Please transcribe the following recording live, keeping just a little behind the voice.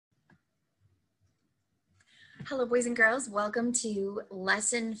Hello, boys and girls. Welcome to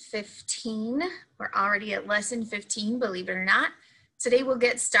lesson 15. We're already at lesson 15, believe it or not. Today we'll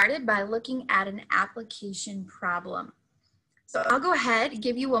get started by looking at an application problem. So I'll go ahead,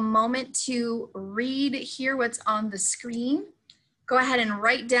 give you a moment to read here what's on the screen. Go ahead and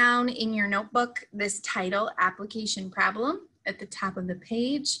write down in your notebook this title, application problem, at the top of the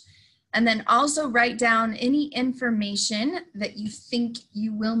page. And then also write down any information that you think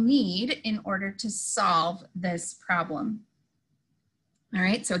you will need in order to solve this problem. All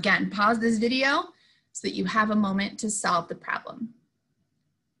right, so again, pause this video so that you have a moment to solve the problem.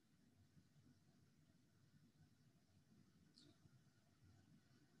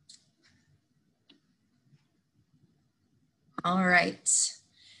 All right.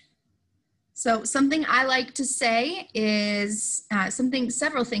 So something I like to say is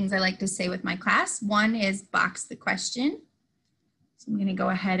several things I like to say with my class. One is box the question. So I'm going to go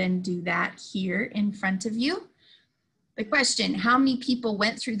ahead and do that here in front of you. The question, how many people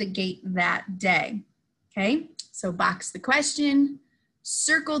went through the gate that day? Okay, so box the question,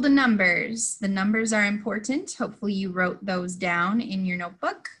 circle the numbers. The numbers are important. Hopefully you wrote those down in your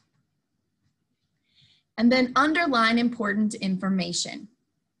notebook. And then underline important information.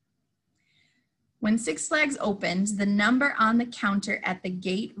 When Six Flags opened, the number on the counter at the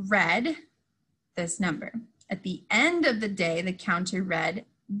gate read this number. At the end of the day, the counter read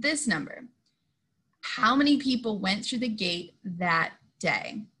this number. How many people went through the gate that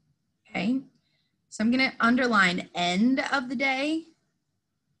day? Okay, so I'm gonna underline end of the day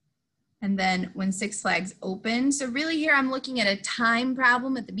and then when Six Flags opened. So really here I'm looking at a time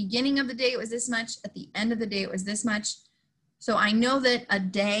problem. At the beginning of the day it was this much, at the end of the day it was this much. So I know that a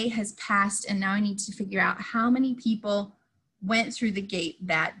day has passed and now I need to figure out how many people went through the gate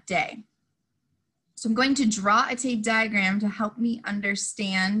that day. So I'm going to draw a tape diagram to help me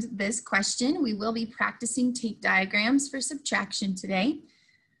understand this question. We will be practicing tape diagrams for subtraction today.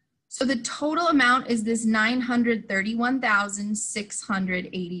 So the total amount is this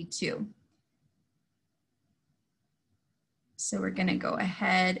 931,682. So we're going to go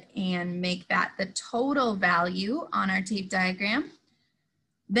ahead and make that the total value on our tape diagram.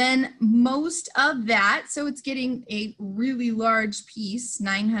 Then most of that, so it's getting a really large piece,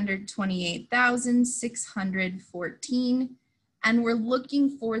 928,614, and we're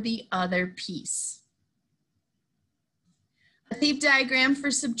looking for the other piece. A tape diagram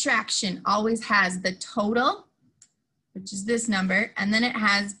for subtraction always has the total, which is this number, and then it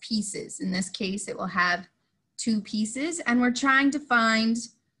has pieces. In this case, it will have 2 pieces, and we're trying to find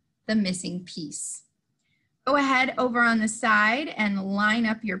the missing piece. Go ahead over on the side and line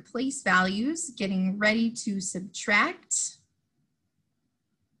up your place values, getting ready to subtract.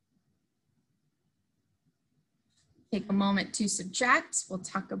 Take a moment to subtract. We'll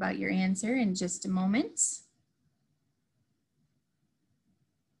talk about your answer in just a moment.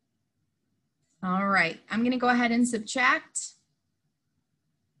 All right, I'm gonna go ahead and subtract.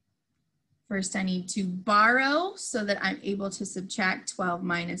 First, I need to borrow so that I'm able to subtract 12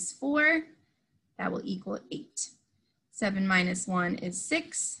 minus 4. That will equal 8. 7 minus 1 is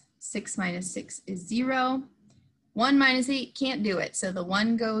 6. 6 minus 6 is 0. 1 minus 8 can't do it. So the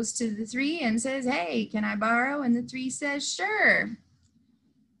 1 goes to the 3 and says, hey, can I borrow? And the 3 says, sure.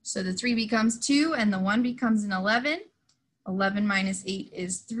 So the 3 becomes 2 and the 1 becomes an 11. 11 minus 8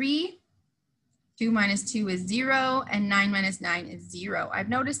 is 3. 2 minus 2 is 0, and 9 minus 9 is 0. I've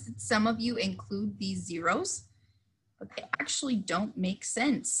noticed that some of you include these zeros, but they actually don't make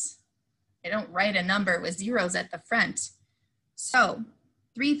sense. They don't write a number with zeros at the front. So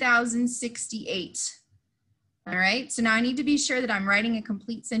 3,068. All right, so now I need to be sure that I'm writing a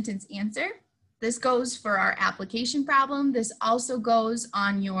complete sentence answer. This goes for our application problem. This also goes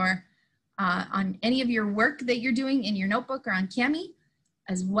on your on any of your work that you're doing in your notebook or on Kami,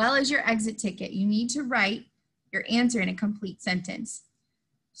 as well as your exit ticket. You need to write your answer in a complete sentence.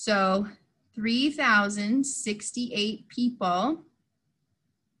 So 3,068 people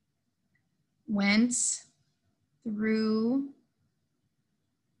went through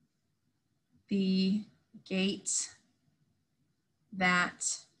the gate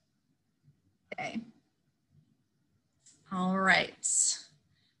that day. All right.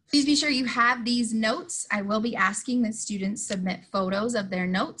 Please be sure you have these notes. I will be asking that students submit photos of their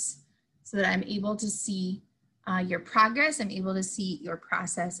notes so that I'm able to see your progress. I'm able to see your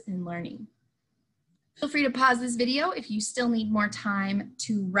process in learning. Feel free to pause this video if you still need more time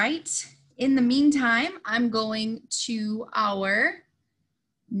to write. In the meantime, I'm going to our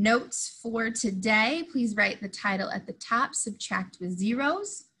notes for today. Please write the title at the top, subtract with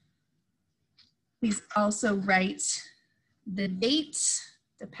zeros. Please also write the date,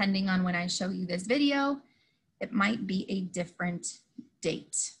 depending on when I show you this video, it might be a different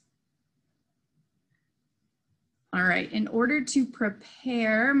date. All right, in order to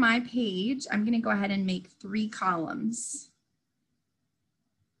prepare my page, I'm going to go ahead and make 3 columns.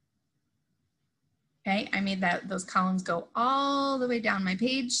 Okay, I made those columns go all the way down my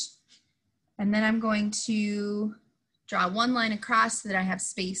page. And then I'm going to draw 1 line across so that I have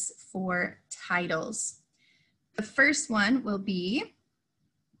space for titles. The first one will be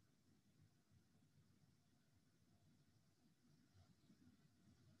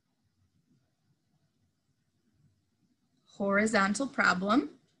horizontal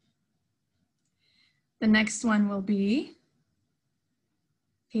problem. The next one will be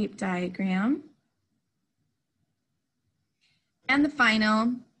tape diagram. And the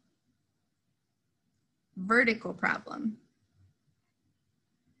final, vertical problem.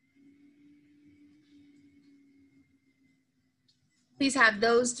 Please have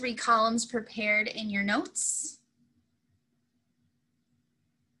those 3 columns prepared in your notes.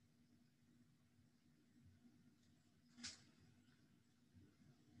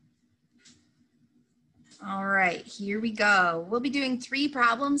 All right, here we go. We'll be doing 3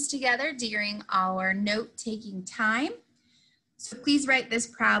 problems together during our note-taking time. So please write this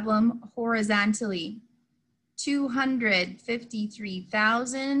problem horizontally.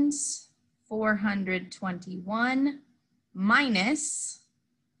 253,421 minus,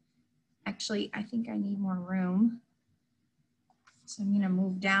 actually, I think I need more room. So I'm gonna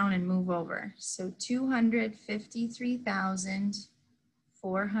move down and move over. So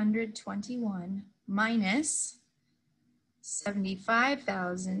 253,421 minus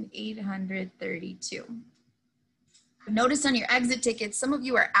 75,832. Notice on your exit tickets, some of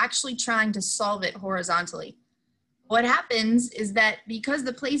you are actually trying to solve it horizontally. What happens is that because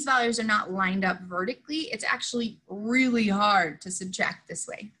the place values are not lined up vertically, it's actually really hard to subtract this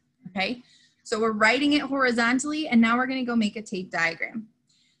way, okay? So we're writing it horizontally, and now we're gonna go make a tape diagram.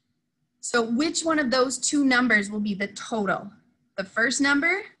 So which one of those 2 numbers will be the total? The first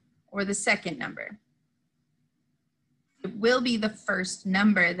number or the second number? It will be the first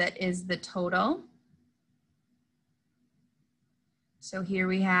number that is the total. So here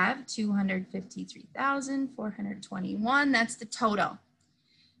we have 253,421, that's the total.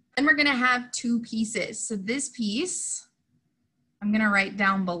 Then we're gonna have 2 pieces. So this piece, I'm gonna write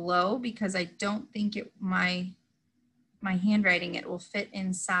down below because I don't think my handwriting, it will fit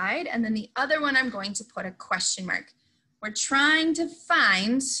inside. And then the other one, I'm going to put a question mark. We're trying to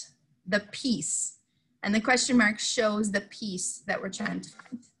find the piece, and the question mark shows the piece that we're trying to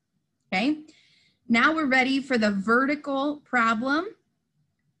find, okay? Now we're ready for the vertical problem.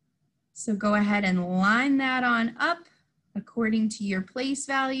 So go ahead and line that on up according to your place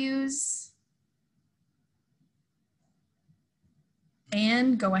values.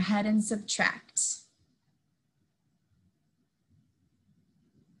 And go ahead and subtract.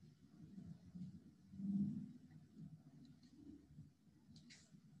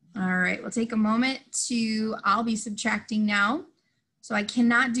 All right, we'll take a moment I'll be subtracting now. So I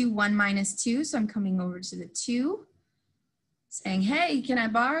cannot do 1 minus 2, so I'm coming over to the 2, saying, hey, can I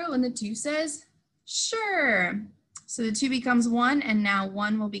borrow? And the 2 says, sure. So the 2 becomes 1, and now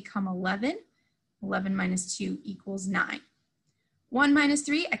 1 will become 11. 11 minus 2 equals 9. 1 minus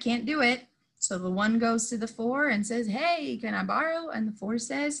 3, I can't do it. So the 1 goes to the 4 and says, hey, can I borrow? And the 4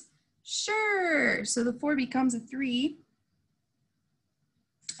 says, sure. So the 4 becomes a 3.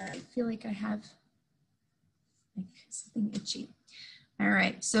 I feel like I have something itchy. All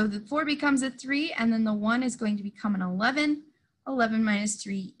right, so the 4 becomes a 3, and then the 1 is going to become an 11. 11 minus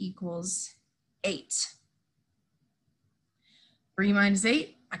 3 equals 8. 3 minus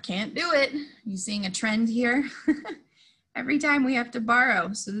 8, I can't do it. You seeing a trend here? Every time we have to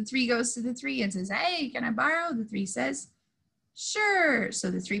borrow. So the 3 goes to the 3 and says, hey, can I borrow? The 3 says, sure.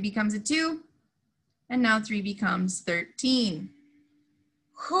 So the 3 becomes a 2, and now 3 becomes 13.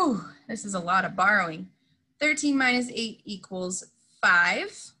 Whew, this is a lot of borrowing. 13 minus 8 equals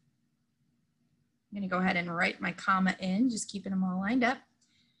 5. I'm gonna go ahead and write my comma in, just keeping them all lined up.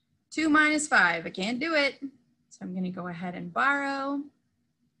 2 minus 5, I can't do it. So I'm gonna go ahead and borrow.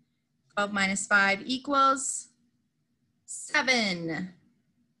 12 minus 5 equals 7.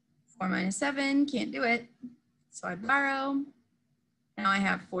 4 minus 7, can't do it. So I borrow. Now I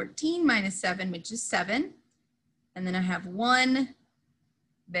have 14 minus 7, which is 7. And then I have 1.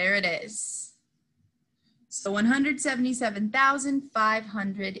 There it is. So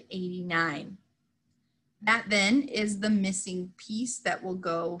 177,589. That then is the missing piece that will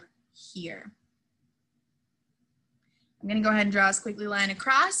go here. I'm going to go ahead and draw a squiggly line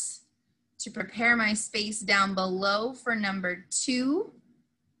across to prepare my space down below for number 2.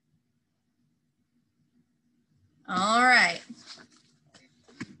 All right.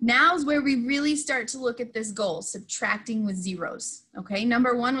 Now's where we really start to look at this goal, subtracting with zeros. Okay,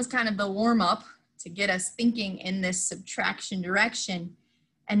 number one was kind of the warm up to get us thinking in this subtraction direction.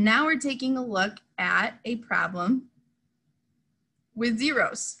 And now we're taking a look at a problem with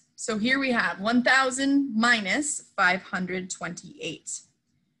zeros. So here we have 1,000 minus 528.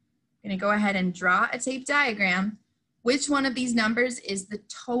 I'm going to go ahead and draw a tape diagram. Which one of these numbers is the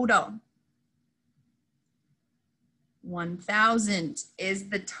total? 1,000 is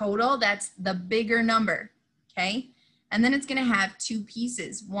the total. That's the bigger number, okay? And then it's going to have two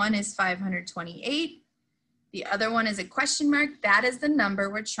pieces. One is 528. The other one is a question mark. That is the number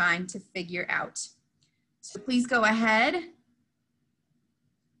we're trying to figure out. So please go ahead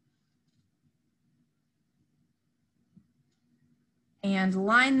and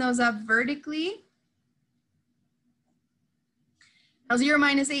line those up vertically. Now 0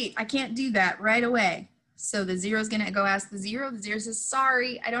 minus 8, I can't do that right away. So the 0 is going to go ask the 0. The 0 says,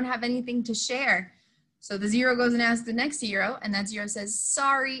 sorry, I don't have anything to share. So the 0 goes and asks the next 0, and that 0 says,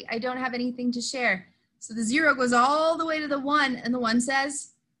 sorry, I don't have anything to share. So the 0 goes all the way to the 1, and the 1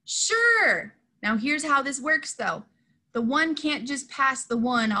 says, sure. Now here's how this works though. The 1 can't just pass the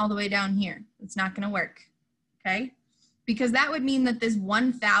 1 all the way down here. It's not going to work, okay? Because that would mean that this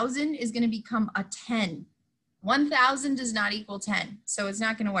 1,000 is going to become a 10. 1,000 does not equal 10, so it's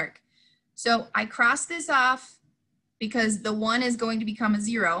not going to work. So I cross this off because the 1 is going to become a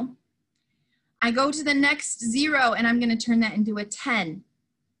 0. I go to the next 0 and I'm going to turn that into a 10.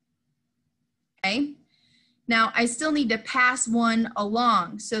 Okay? Now I still need to pass 1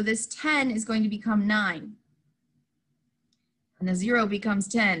 along. So this 10 is going to become 9. And the 0 becomes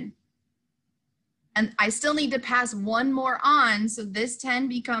 10. And I still need to pass 1 more on. So this 10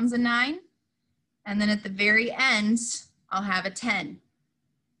 becomes a 9. And then at the very end, I'll have a 10.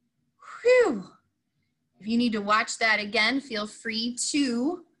 Whew. If you need to watch that again, feel free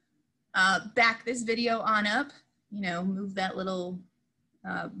to back this video on up. You know, move that little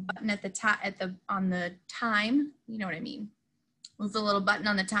button at the top on the time. You know what I mean? Move the little button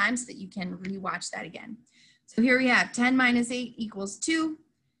on the time so that you can rewatch that again. So here we have 10 minus 8 equals 2.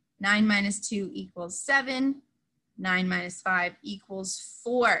 9 minus 2 equals 7. 9 minus 5 equals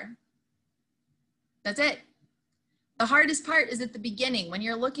 4. That's it. The hardest part is at the beginning when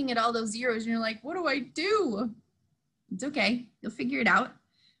you're looking at all those zeros and you're like, what do I do? It's okay. You'll figure it out.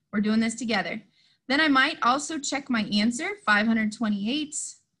 We're doing this together. Then I might also check my answer, 528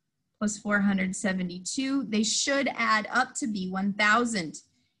 plus 472. They should add up to be 1,000.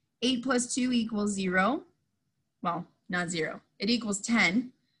 8 plus 2 equals 0. Well, not 0. It equals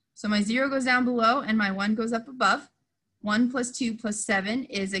 10. So my 0 goes down below and my 1 goes up above. 1 plus 2 plus 7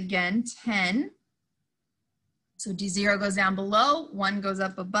 is again 10. So D0 goes down below, 1 goes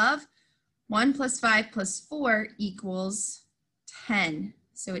up above. 1 plus 5 plus 4 equals 10.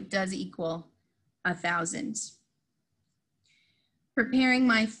 So it does equal 1,000. Preparing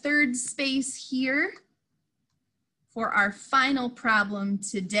my third space here for our final problem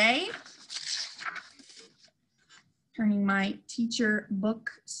today. Turning my teacher book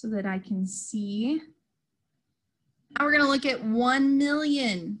so that I can see. Now we're going to look at 1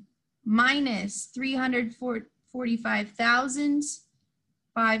 million minus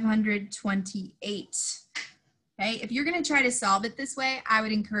 345,528. Okay, if you're going to try to solve it this way, I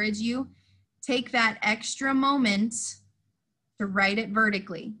would encourage you take that extra moment to write it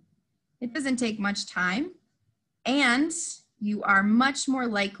vertically. It doesn't take much time, and you are much more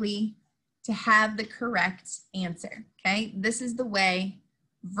likely to have the correct answer. Okay, this is the way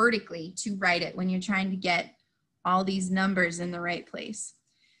vertically to write it when you're trying to get all these numbers in the right place.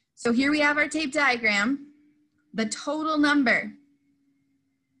 So here we have our tape diagram. The total number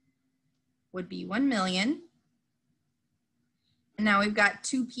would be 1 million. And now we've got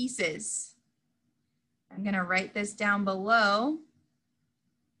two pieces. I'm going to write this down below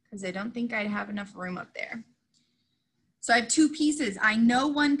because I don't think I'd have enough room up there. So I have two pieces. I know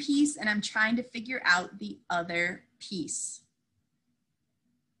one piece and I'm trying to figure out the other piece.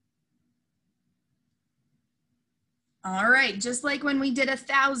 All right, just like when we did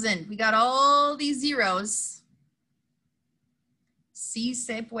 1,000, we got all these zeros. Si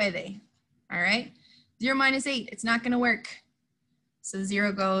se puede. All right, 0 minus 8, it's not going to work. So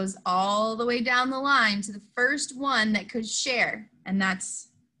 0 goes all the way down the line to the first one that could share, and that's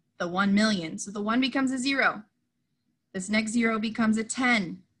the 1 million. So the 1 becomes a 0. This next 0 becomes a 10.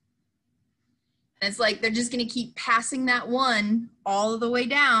 And it's like they're just going to keep passing that 1 all the way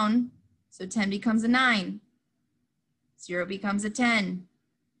down. So 10 becomes a 9. 0 becomes a 10.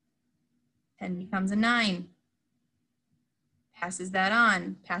 10 becomes a 9. Passes that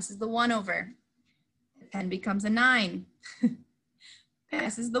on, passes the 1 over. 10 becomes a 9.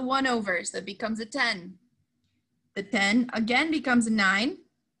 Passes the 1 over, so it becomes a 10. The 10 again becomes a 9.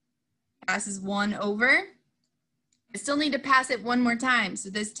 Passes 1 over. I still need to pass it one more time. So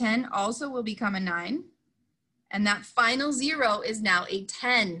this 10 also will become a 9. And that final 0 is now a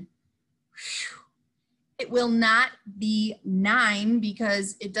 10. Whew. It will not be 9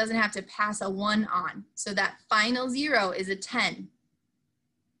 because it doesn't have to pass a 1 on. So that final 0 is a 10.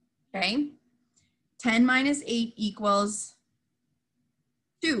 Okay? 10 minus 8 equals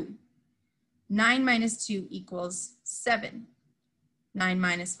 2. 9 minus 2 equals 7. 9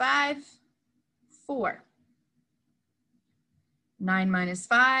 minus 5, 4. 9 minus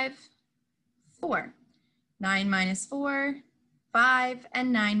 5, 4. 9 minus 4, 5.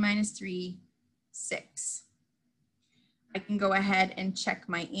 And 9 minus 3, 6. I can go ahead and check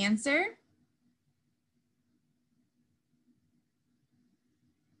my answer.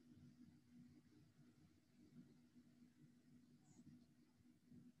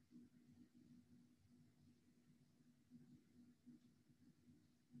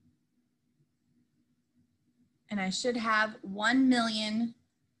 And I should have 1 million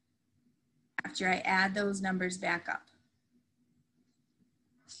after I add those numbers back up.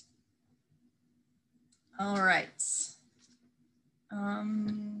 All right.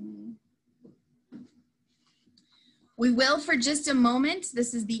 We will for just a moment.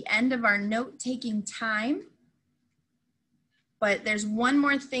 This is the end of our note-taking time. But there's one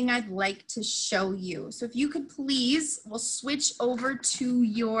more thing I'd like to show you. So if you could please, we'll switch over to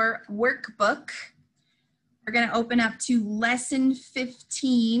your workbook. We're going to open up to lesson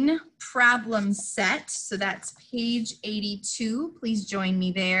 15, problem set. So that's page 82. Please join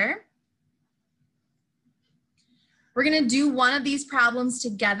me there. We're going to do one of these problems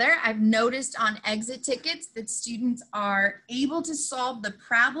together. I've noticed on exit tickets that students are able to solve the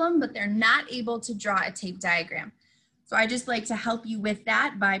problem, but they're not able to draw a tape diagram. So I just like to help you with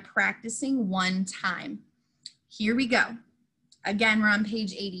that by practicing one time. Here we go. Again, we're on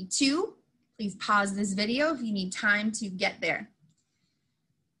page 82. Please pause this video if you need time to get there.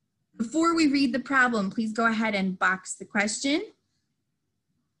 Before we read the problem, please go ahead and box the question.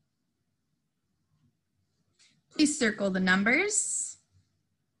 Please circle the numbers.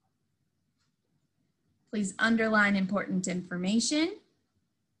 Please underline important information.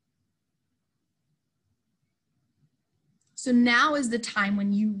 So now is the time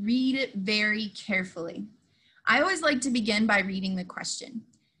when you read it very carefully. I always like to begin by reading the question.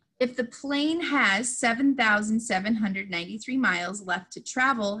 If the plane has 7,793 miles left to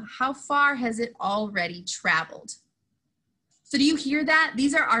travel, how far has it already traveled? So do you hear that?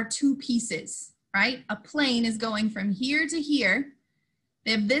 These are our two pieces, right? A plane is going from here to here.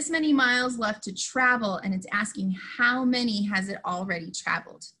 They have this many miles left to travel, and it's asking how many has it already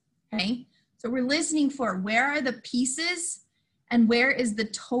traveled, okay? So we're listening for where are the pieces and where is the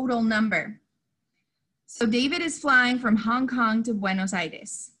total number. So David is flying from Hong Kong to Buenos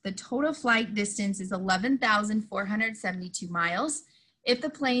Aires. The total flight distance is 11,472 miles. If the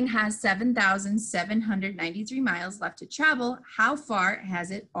plane has 7,793 miles left to travel, how far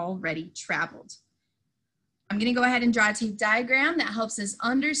has it already traveled? I'm going to go ahead and draw a tape diagram that helps us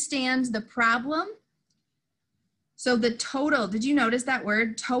understand the problem. So the total, did you notice that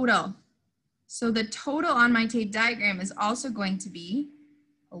word, total? So the total on my tape diagram is also going to be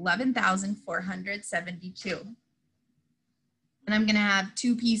 11,472. And I'm going to have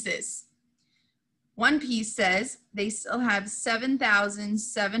two pieces. One piece says they still have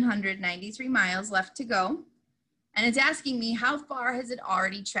 7,793 miles left to go. And it's asking me how far has it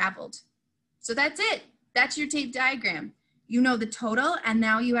already traveled. So that's it. That's your tape diagram. You know the total, and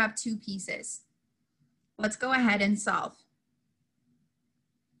now you have two pieces. Let's go ahead and solve.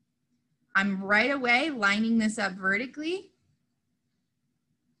 I'm right away lining this up vertically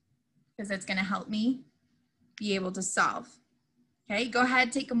because that's going to help me be able to solve. Okay, go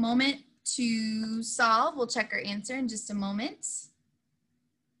ahead, take a moment to solve. We'll check our answer in just a moment.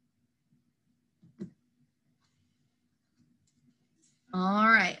 All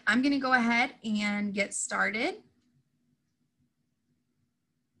right, I'm going to go ahead and get started.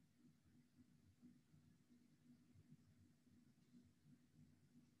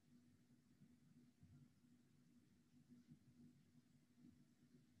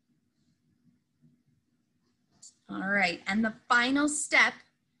 All right, and the final step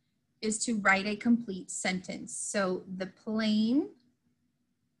is to write a complete sentence. So the plane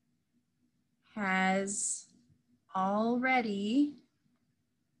has already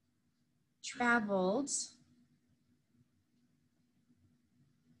traveled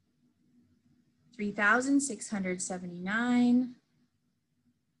 3,679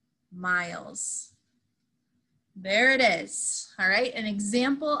 miles. There it is. All right, an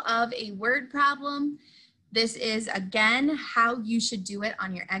example of a word problem. This is, again, how you should do it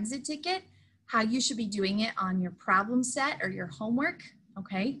on your exit ticket, how you should be doing it on your problem set or your homework,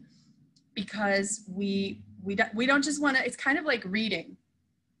 okay? Because we don't just want to, it's kind of like reading.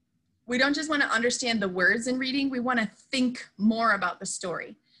 We don't just want to understand the words in reading, we want to think more about the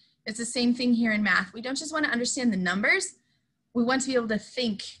story. It's the same thing here in math. We don't just want to understand the numbers, we want to be able to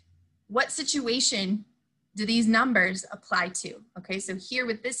think, what situation do these numbers apply to? Okay, so here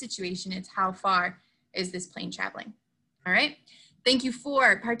with this situation, it's how far is this plane traveling? All right, thank you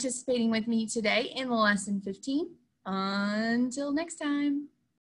for participating with me today in lesson 15. Until next time.